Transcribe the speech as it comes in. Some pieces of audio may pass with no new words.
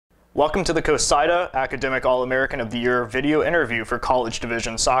Welcome to the CoSIDA Academic All-American of the Year video interview for College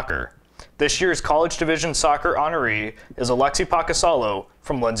Division Soccer. This year's College Division Soccer honoree is Aleksi Pahkasalo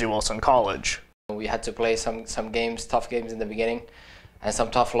from Lindsey College. We had to play some games, tough games in the beginning, and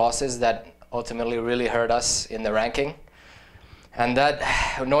some tough losses that ultimately really hurt us in the ranking. And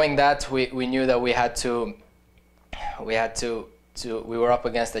knowing that, we knew that we were up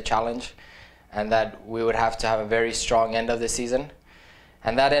against a challenge, and that we would have to have a very strong end of the season.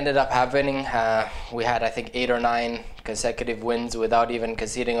 And that ended up happening. We had, I think, 8 or 9 consecutive wins without even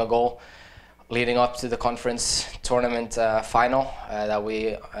conceding a goal, leading up to the conference tournament final that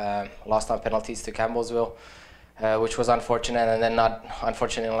we lost on penalties to Campbellsville, which was unfortunate, and then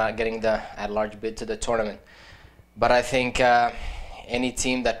unfortunately not getting the at-large bid to the tournament. But I think any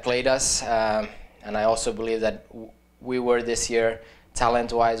team that played us, and I also believe that we were this year,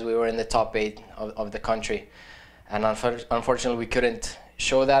 talent-wise, we were in the top 8 of the country. And unfortunately, we couldn't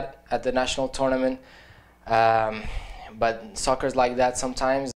show that at the national tournament. But soccer's like that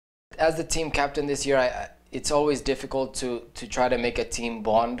sometimes. As the team captain this year, it's always difficult to try to make a team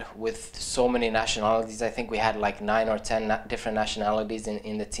bond with so many nationalities. I think we had like 9 or 10 different nationalities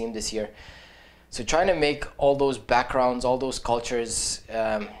in the team this year. So trying to make all those backgrounds, all those cultures,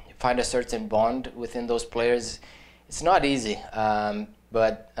 find a certain bond within those players, it's not easy.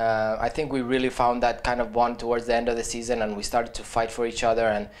 But I think we really found that kind of bond towards the end of the season, and we started to fight for each other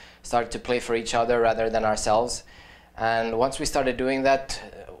and started to play for each other rather than ourselves. And once we started doing that,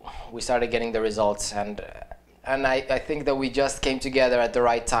 we started getting the results. And I think that we just came together at the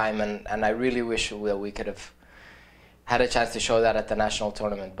right time, and I really wish that we could have had a chance to show that at the national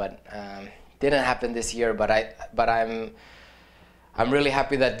tournament. But didn't happen this year. But I'm really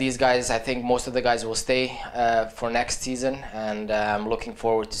happy that these guys, I think most of the guys will stay for next season, and I'm looking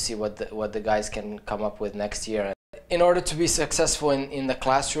forward to see what the guys can come up with next year. In order to be successful in the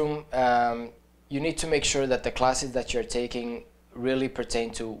classroom, you need to make sure that the classes that you're taking really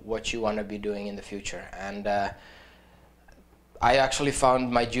pertain to what you want to be doing in the future. And I actually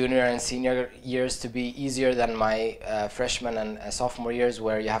found my junior and senior years to be easier than my freshman and sophomore years,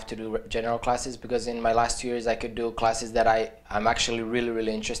 where you have to do general classes, because in my last 2 years I could do classes that I'm actually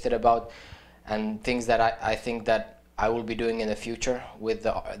really interested about, and things that I think that I will be doing in the future with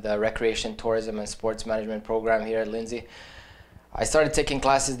the recreation, tourism and sports management program here at Lindsey. I started taking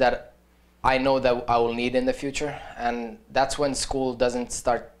classes that I know that I will need in the future, and that's when school doesn't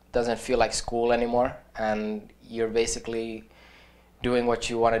feel like school anymore, and you're basically doing what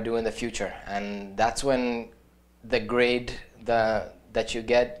you want to do in the future. And that's when the grade that you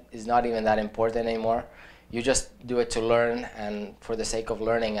get is not even that important anymore. You just do it to learn and for the sake of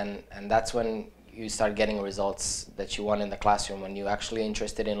learning, and that's when you start getting results that you want in the classroom, when you're actually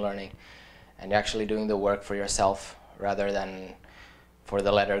interested in learning and you're actually doing the work for yourself rather than for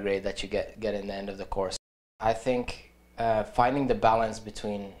the letter grade that you get in the end of the course. I think finding the balance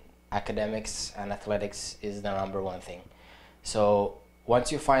between academics and athletics is the #1 thing. So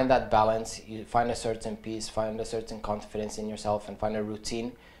once you find that balance, you find a certain peace, find a certain confidence in yourself, and find a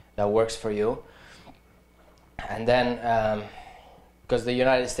routine that works for you. And then, because the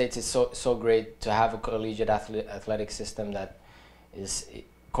United States is so great to have a collegiate athletic system that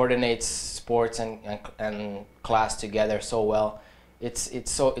coordinates sports and class together so well,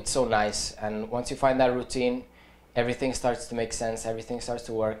 it's so nice. And once you find that routine, everything starts to make sense, everything starts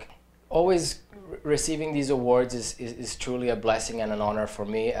to work. Always receiving these awards is truly a blessing and an honor for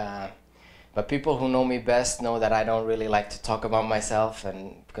me. But people who know me best know that I don't really like to talk about myself,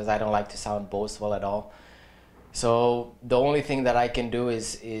 and because I don't like to sound boastful at all. So the only thing that I can do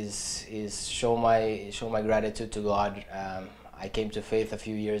is show my gratitude to God. I came to faith a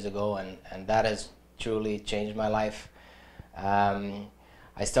few years ago, and that has truly changed my life.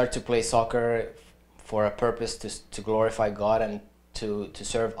 I started to play soccer for a purpose to glorify God and to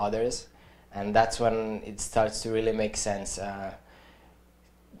serve others, and that's when it starts to really make sense.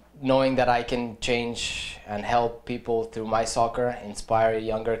 Knowing that I can change and help people through my soccer, inspire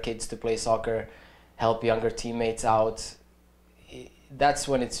younger kids to play soccer, help younger teammates out, that's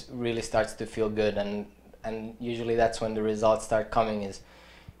when it really starts to feel good, and usually that's when the results start coming. Is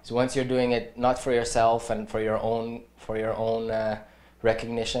once you're doing it not for yourself and for your own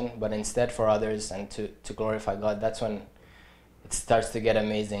recognition, but instead for others and to glorify God, that's when it starts to get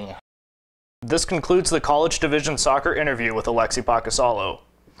amazing. This concludes the College Division Soccer interview with Aleksi Pahkasalo.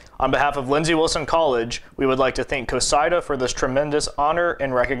 On behalf of Lindsey College, we would like to thank CoSIDA for this tremendous honor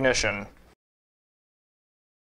and recognition.